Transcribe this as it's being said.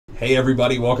Hey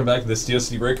everybody, welcome back to the Steel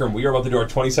City Breaker, and we are about to do our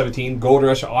 2017 Gold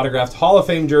Rush Autographed Hall of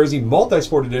Fame Jersey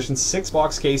Multi-Sport Edition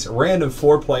 6-box case random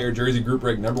 4-player jersey group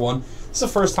break number 1. This is the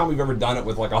first time we've ever done it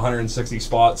with like 160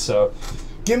 spots, so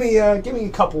give me a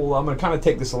couple. I'm going to kind of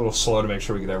take this a little slow to make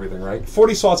sure we get everything right.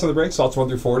 40 slots on the break, slots 1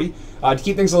 through 40. To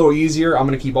keep things a little easier, I'm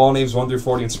going to keep all names 1 through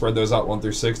 40 and spread those out 1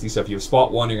 through 60. So if you have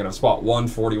spot 1, you're going to have spot 1,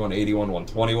 41, 81,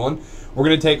 121. We're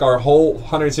going to take our whole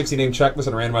 160 name checklist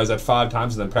and randomize that 5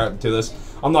 times and then pair it to this.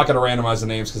 I'm not going to randomize the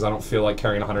names because I don't feel like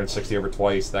carrying 160 over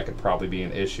twice. That could probably be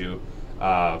an issue.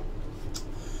 Every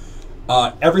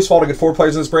spot will get 4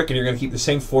 players in this break, and you're going to keep the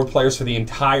same 4 players for the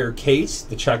entire case.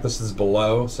 The checklist is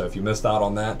below, so if you missed out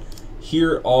on that,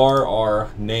 here are our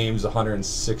names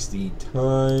 160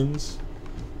 times.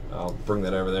 I'll bring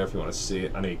that over there if you want to see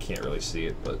it. I know you can't really see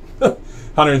it, but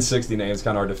 160 names,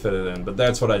 kind of hard to fit it in. But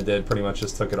that's what I did, pretty much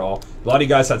just took it all. A lot of you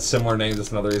guys had similar names.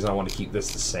 That's another reason I want to keep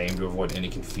this the same to avoid any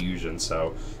confusion.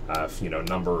 So if, you know,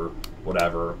 number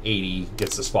whatever, 80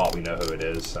 gets the spot, we know who it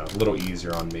is. So a little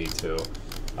easier on me too,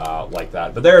 like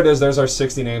that. But there it is. There's our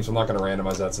 60 names. I'm not going to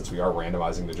randomize that since we are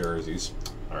randomizing the jerseys.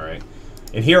 All right.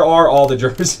 And here are all the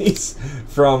jerseys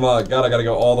from, God, I got to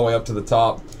go all the way up to the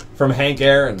top. From Hank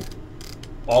Aaron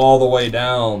all the way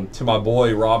down to my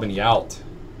boy Robin Yount.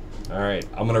 All right,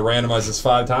 I'm going to randomize this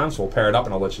 5 times. We'll pair it up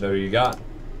and I'll let you know who you got.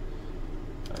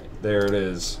 All right, there it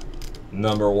is.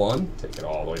 Number 1. Take it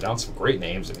all the way down. Some great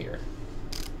names in here.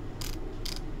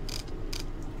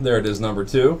 There it is, number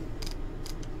 2.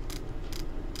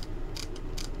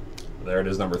 There it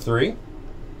is, number 3.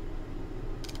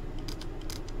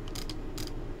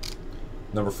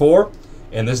 Number 4.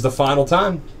 And this is the final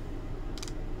time.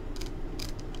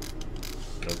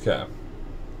 Okay.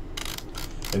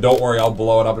 And don't worry, I'll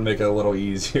blow it up and make it a little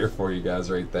easier for you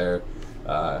guys right there.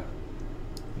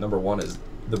 Number 1 is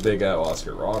the Big O,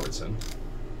 Oscar Robertson.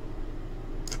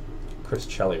 Chris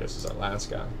Chelios is our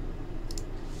last guy.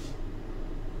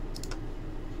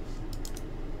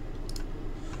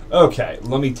 Okay,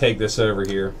 let me take this over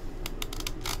here.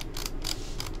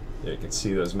 Yeah, you can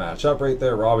see those match up right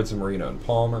there. Robinson, Marino, and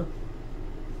Palmer.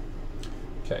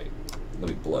 Okay, let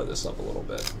me blow this up a little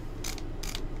bit.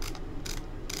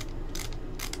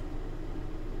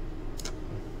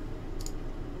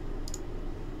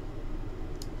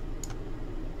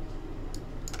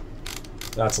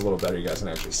 That's a little better. You guys can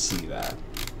actually see that.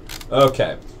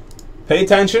 Okay. Pay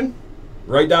attention.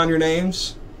 Write down your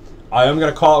names. I am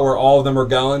going to call it where all of them are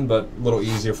going, but a little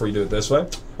easier for you to do it this way. All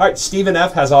right. Stephen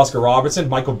F. has Oscar Robertson.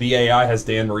 Michael B.A.I. has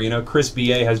Dan Marino. Chris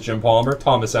B.A. has Jim Palmer.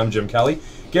 Thomas M. Jim Kelly.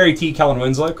 Gary T. Kellen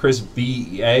Winslow. Chris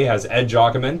B.A. has Ed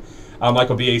Jockman.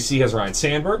 Michael B.A.C. has Ryan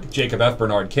Sandberg. Jacob F.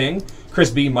 Bernard King. Chris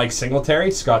B. Mike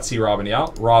Singletary. Scott C. Robin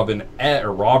Yount.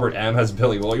 Robert M. has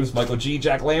Billy Williams. Michael G.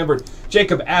 Jack Lambert.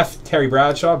 Jacob F. Terry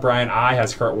Bradshaw. Brian I.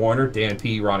 has Kurt Warner. Dan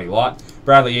P. Ronnie Lott.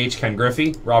 Bradley H. Ken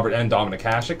Griffey. Robert N. Dominic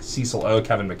Hasek. Cecil O.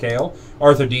 Kevin McHale.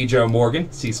 Arthur D. Joe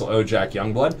Morgan. Cecil O. Jack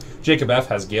Youngblood. Jacob F.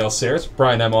 has Gail Sayers.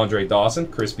 Brian M. Andre Dawson.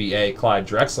 Chris B. A. Clyde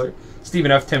Drexler.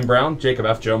 Stephen F. Tim Brown. Jacob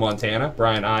F. Joe Montana.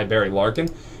 Brian I. Barry Larkin.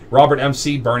 Robert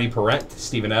M.C. Bernie Parent.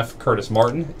 Stephen F. Curtis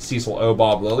Martin. Cecil O.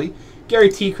 Bob Lilly. Gary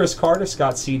T. Chris Carter.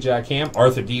 Scott C. Jack Ham.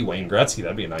 Arthur D. Wayne Gretzky.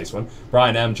 That'd be a nice one.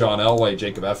 Brian M. John Elway.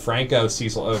 Jacob F. Franco.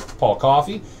 Cecil O. Paul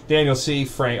Coffey. Daniel C.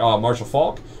 Marshall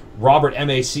Falk. Robert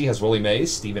M.A.C. has Willie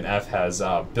Mays. Stephen F. has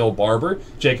Bill Barber.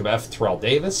 Jacob F. Terrell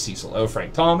Davis. Cecil O.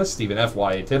 Frank Thomas. Stephen F.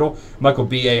 Y.A. Tittle. Michael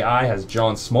B.A.I. has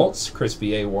John Smoltz. Chris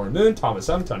B.A. Warren Moon. Thomas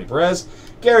M. Tony Perez.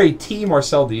 Gary T.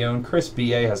 Marcel Dion. Chris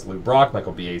B.A. has Lou Brock.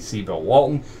 Michael B.A.C. Bill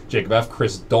Walton. Jacob F.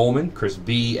 Chris Dolman. Chris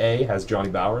B.A. has Johnny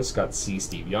Bowers. Scott C.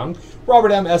 Steve Young.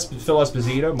 Robert M. Phil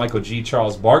Esposito. Michael G.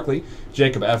 Charles Barkley.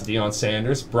 Jacob F. Deion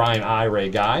Sanders. Brian I. Ray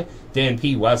Guy. Dan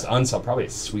P. Wes Unseld. Probably a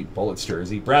sweet Bullets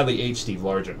jersey. Bradley H. Steve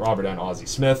Largent. Robert N. Ozzie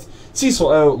Smith. Cecil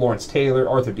O. Lawrence Taylor.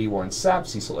 Arthur D. Warren Sapp.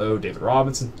 Cecil O. David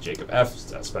Robinson. Jacob F.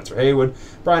 Spencer Haywood.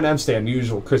 Brian M. Stan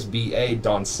Musial. Chris B.A.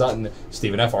 Don Sutton.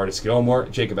 Stephen F. Artis Gilmore.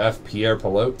 Jacob F. Pierre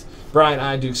Pilote. Brian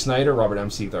I. Duke Snyder. Robert M.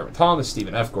 C. Thurman Thomas.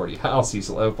 Stephen F. Gordie Howe.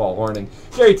 Cecil O. Paul Horning.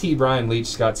 Gary T. Brian Leach.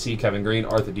 Scott C. Kevin Green.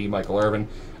 Arthur D. Michael Irvin.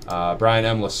 Brian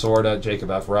M. Lasorda. Jacob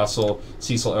F. Russell.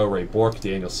 Cecil O. Ray Bork.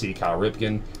 Daniel C. Kyle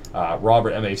Ripken.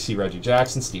 Robert M.A.C. Reggie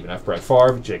Jackson. Stephen F. Brett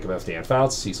Favre. Jacob F. Dan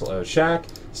Fouts. Cecil O. Shack.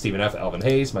 Stephen F. Elvin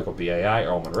Hayes. Michael B.A.I.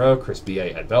 Earl Monroe. Chris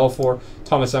B.A. Ed Belfour.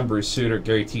 Thomas M. Bruce Suter.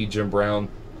 Gary T. Jim Brown.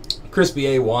 Chris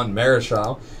B.A. Juan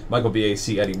Marichal. Michael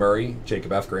B.A.C. Eddie Murray.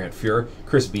 Jacob F. Grant Fuhr.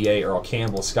 Chris B.A. Earl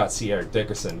Campbell. Scott C. Eric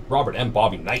Dickerson. Robert M.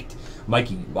 Bobby Knight.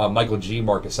 Michael G.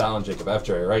 Marcus Allen. Jacob F.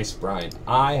 Jerry Rice. Brian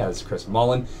I. has Chris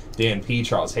Mullen. Dan P.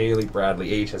 Charles Haley.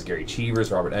 Bradley H. has Gary Cheevers.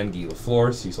 Robert N. Guy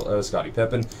LaFleur. Cecil O. Scottie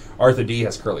Pippen. Arthur D.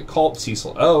 has Curly Culp.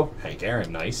 Cecil O. Hank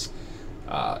Aaron. Nice.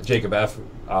 Jacob F.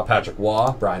 Patrick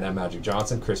Waugh, Brian M. Magic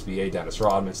Johnson, Chris B.A. Dennis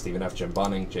Rodman, Stephen F. Jim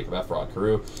Bunning, Jacob F. Rod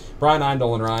Carew, Brian I.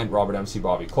 Nolan Ryan, Robert M.C.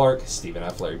 Bobby Clark, Stephen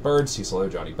F. Larry Bird, Cecil O.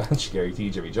 Johnny Bench, Gary T.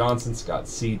 Jimmy Johnson, Scott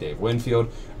C. Dave Winfield,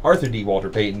 Arthur D. Walter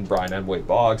Payton, Brian M. Wade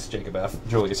Boggs, Jacob F.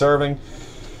 Julius Irving,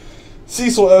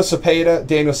 Cecil O. Cepeda,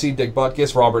 Daniel C. Dick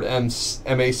Butkus, Robert M.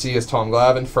 M.A.C. as Tom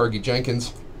Glavine, Fergie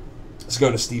Jenkins. Let's go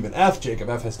to Stephen F. Jacob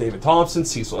F. has David Thompson,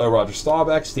 Cecil O. Roger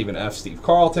Staubach, Stephen F. Steve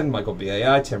Carlton, Michael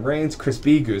B.A.I. Tim Raines, Chris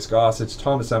B. Goose Gossage,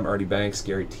 Thomas M. Ernie Banks,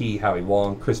 Gary T. Howie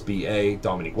Long, Chris B.A.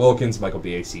 Dominique Wilkins, Michael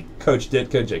B.A.C. Coach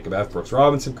Ditka, Jacob F. Brooks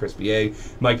Robinson, Chris B.A.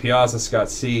 Mike Piazza, Scott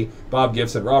C. Bob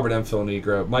Gibson, Robert M. Phil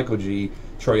Negro, Michael G.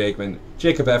 Troy Aikman,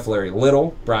 Jacob F. Larry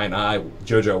Little, Brian I.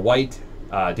 JoJo White,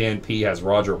 Dan P. has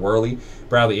Roger Worley,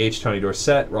 Bradley H. Tony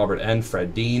Dorsett, Robert N.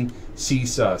 Fred Dean,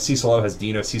 Cecil O. has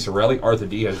Dino Cicerelli, Arthur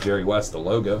D. has Jerry West, the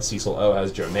logo, Cecil O.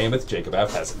 has Joe Namath, Jacob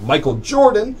F. has Michael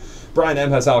Jordan, Brian M.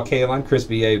 has Al Kaline, Chris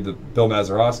B.A. Bill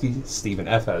Mazeroski, Stephen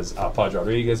F. has Pudge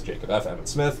Rodriguez, Jacob F. Evan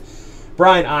Smith,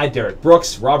 Brian I. Derek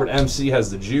Brooks, Robert M.C. has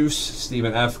The Juice,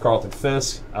 Stephen F. Carlton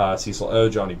Fisk, Cecil O.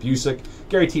 Johnny Busick,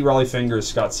 Gary T. Raleigh Fingers,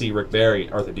 Scott C. Rick Barry,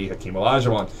 Arthur D. Hakeem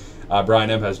Olajuwon, Brian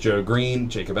M. has Joe Green,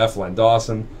 Jacob F. Len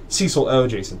Dawson, Cecil O.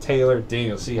 Jason Taylor,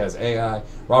 Daniel C. has AI,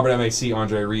 Robert M.A.C.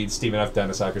 Andre Reed, Stephen F.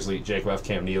 Dennis Eckersley, Jacob F.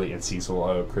 Cam Neely, and Cecil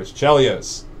O. Chris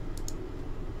Chelios.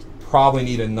 Probably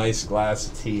need a nice glass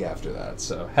of tea after that.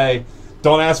 So, hey,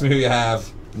 don't ask me who you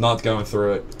have. I'm not going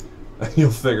through it.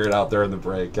 You'll figure it out during the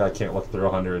break. I can't look through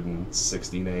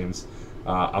 160 names.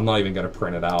 I'm not even going to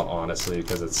print it out, honestly,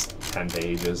 because it's 10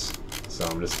 pages. So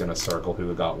I'm just going to circle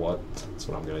who got what. That's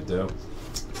what I'm going to do.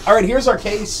 All right, here's our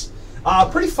case.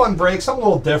 Pretty fun break, something a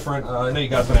little different. I know you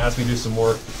guys have been asking me to do some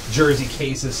more jersey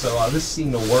cases, so this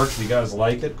seemed to work. If you guys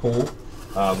like it, cool.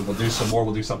 We'll do some more.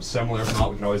 We'll do something similar. If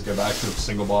not, we can always go back to a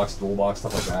single box, dual box,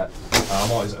 stuff like that.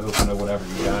 I'm always open to whatever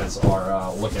you guys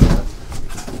are looking at.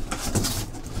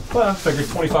 But I figured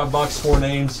 $25, 4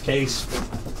 names, case.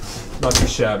 Not too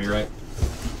shabby, right?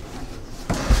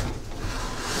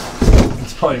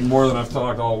 It's probably more than I've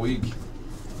talked all week.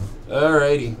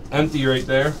 Alrighty, empty right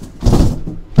there.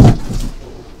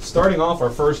 Starting off our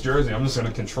first jersey, I'm just going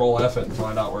to Control F it and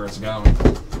find out where it's going.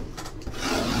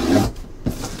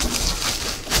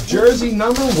 Jersey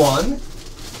number 1.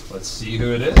 Let's see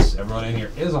who it is. Everyone in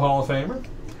here is a Hall of Famer,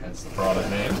 hence the product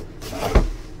name.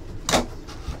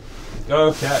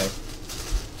 Okay.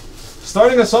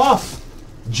 Starting us off,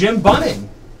 Jim Bunning.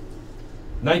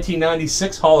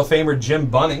 1996 Hall of Famer Jim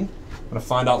Bunning. I'm going to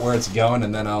find out where it's going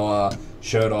and then I'll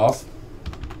show it off.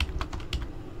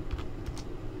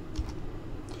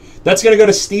 That's going to go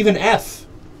to Stephen F.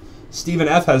 Stephen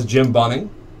F. has Jim Bunning.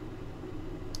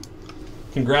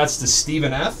 Congrats to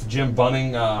Stephen F. Jim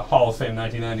Bunning, Hall of Fame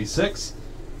 1996.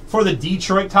 For the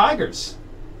Detroit Tigers.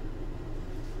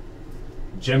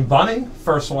 Jim Bunning,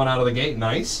 first one out of the gate.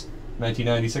 Nice.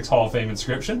 1996 Hall of Fame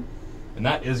inscription. And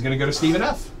that is going to go to Stephen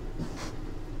F.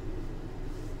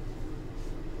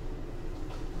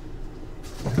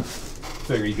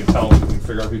 Figure you can tell them, you can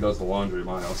figure out who does the laundry in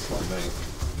my house. It's like me.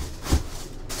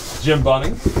 Jim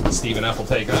Bunning, Stephen F. will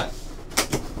take that.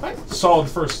 All right, solid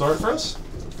first start for us.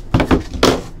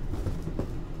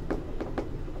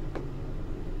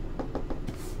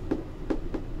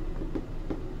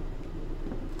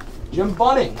 Jim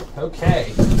Bunning,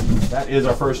 okay. That is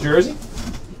our first jersey.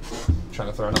 I'm trying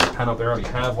to throw another pen up there, I already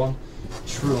have one.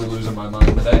 Truly losing my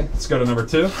mind today. Let's go to number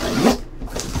 2.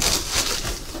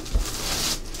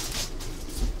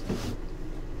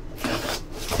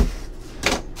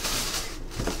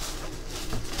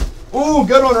 Ooh,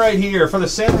 good one right here for the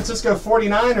San Francisco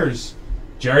 49ers.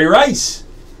 Jerry Rice.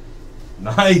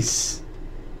 Nice.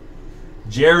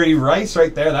 Jerry Rice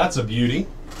right there. That's a beauty.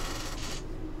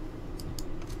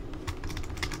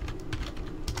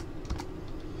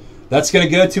 That's going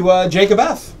to go to Jacob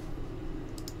F.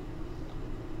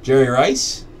 Jerry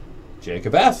Rice.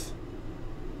 Jacob F.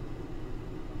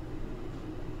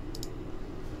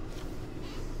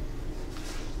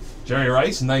 Jerry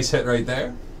Rice. Nice hit right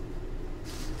there.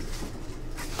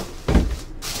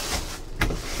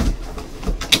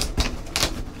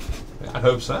 I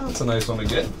hope so. That's a nice one to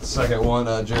get. Second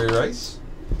one, Jerry Rice.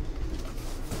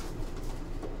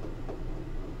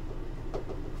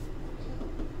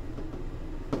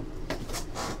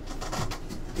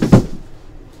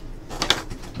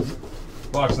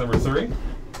 Box number 3.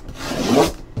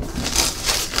 Let's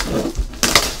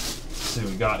see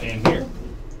what we got in here.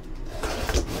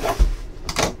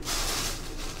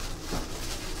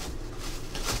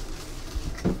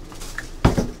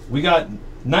 We got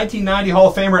 1990 Hall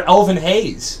of Famer Elvin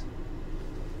Hayes.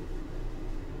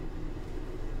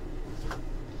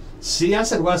 See, I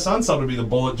said Wes Unseld would be the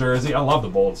Bullet jersey. I love the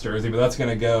Bullets jersey, but that's going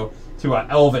to go to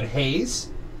Elvin Hayes.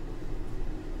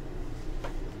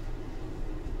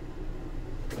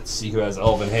 Let's see who has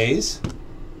Elvin Hayes.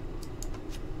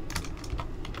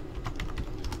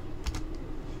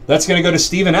 That's going to go to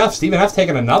Stephen F. Stephen F.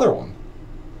 taking another one.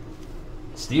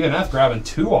 Stephen F. grabbing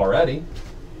 2 already.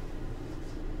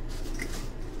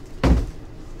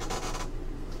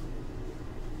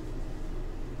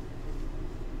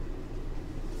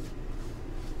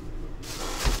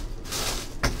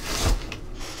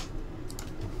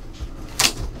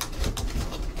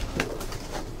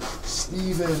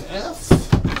 Stephen F.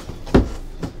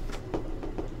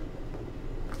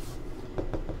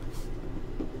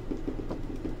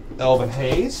 Elvin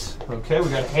Hayes. Okay, we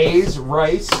got Hayes,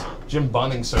 Rice, Jim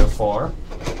Bunning so far.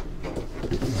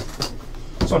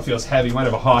 This one feels heavy. Might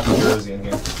have a hockey jersey in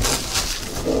here.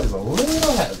 It's a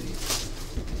little heavy.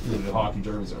 Usually the hockey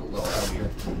jerseys are a little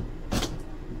heavier.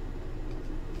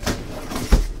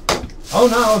 Oh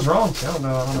no, I was wrong. I don't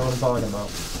know what I'm talking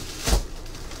about.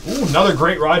 Ooh, another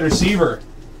great wide receiver.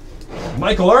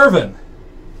 Michael Irvin.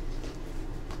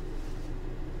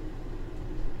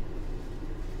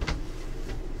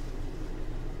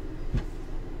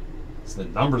 The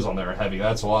numbers on there are heavy,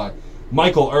 that's why.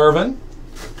 Michael Irvin.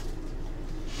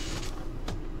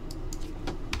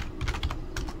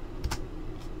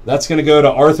 That's going to go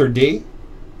to Arthur D.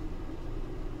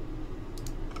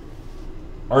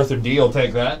 Arthur D will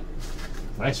take that.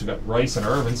 Nice, we've got Rice and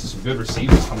Irvin, so some good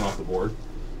receivers coming off the board.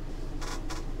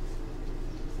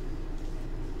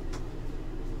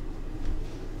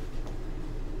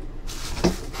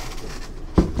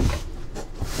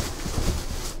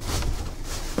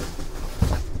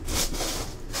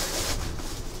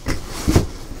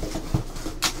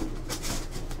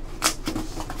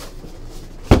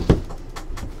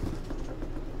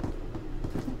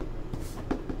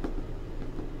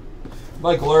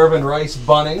 Michael Irvin, Rice,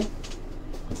 Bunning,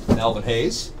 and Elvin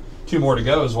Hayes. 2 more to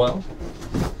go as well.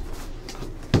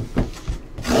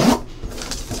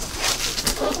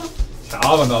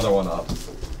 I'll have another one up.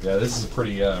 Yeah, this is a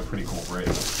pretty cool break.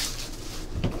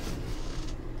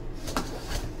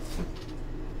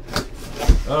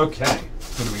 Okay,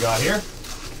 what do we got here?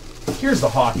 Here's the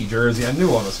hockey jersey. I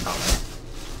knew one was coming.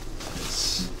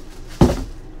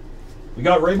 We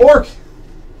got Ray Bork.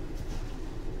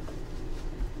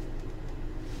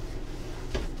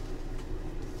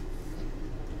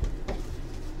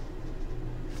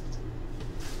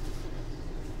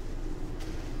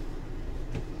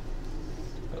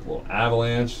 Little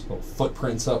avalanche, little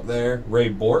footprints up there. Ray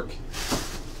Bork.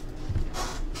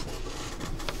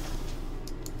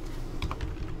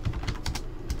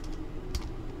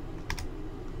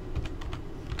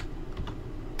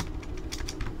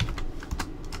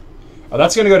 Oh,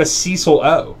 that's going to go to Cecil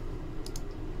O.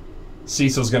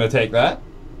 Cecil's going to take that.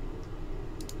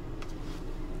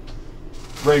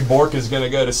 Ray Bork is going to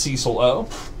go to Cecil O.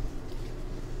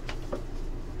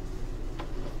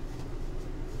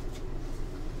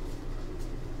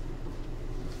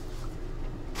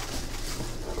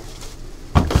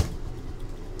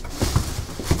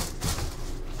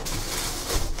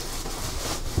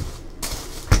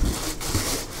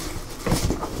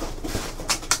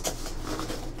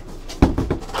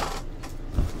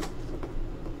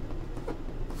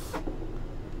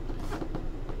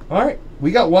 All right,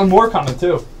 we got one more coming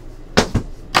too.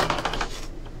 Oh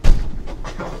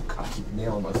God, I keep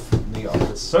nailing my knee off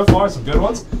this. So far, some good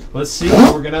ones. Let's see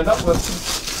what we're gonna end up with.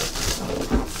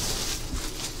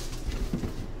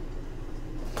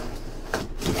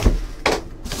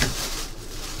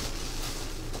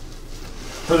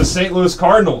 For the St. Louis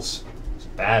Cardinals,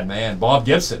 bad man, Bob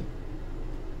Gibson.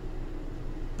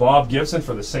 Bob Gibson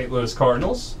for the St. Louis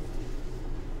Cardinals.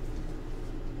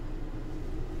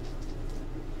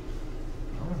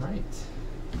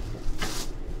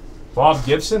 Bob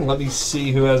Gibson. Let me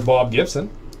see who has Bob Gibson.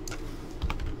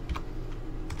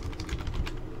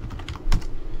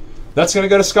 That's going to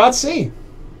go to Scott C.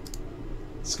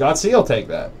 Scott C will take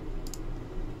that.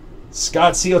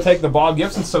 Scott C will take the Bob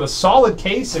Gibson. So a solid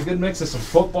case, a good mix of some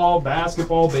football,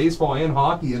 basketball, baseball, and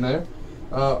hockey in there.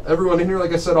 Everyone in here,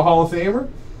 like I said, a Hall of Famer.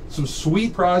 Some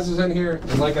sweet prizes in here.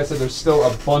 And like I said, there's still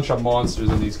a bunch of monsters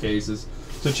in these cases.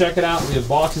 So check it out. We have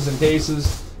boxes and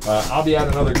cases. I'll be at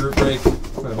another group break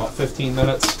in about 15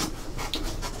 minutes.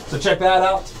 So check that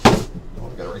out. Oh,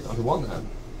 I got it right down to one then.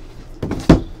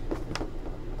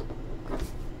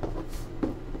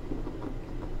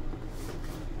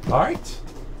 All right.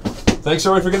 Thanks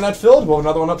everybody for getting that filled. We'll have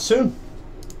another one up soon.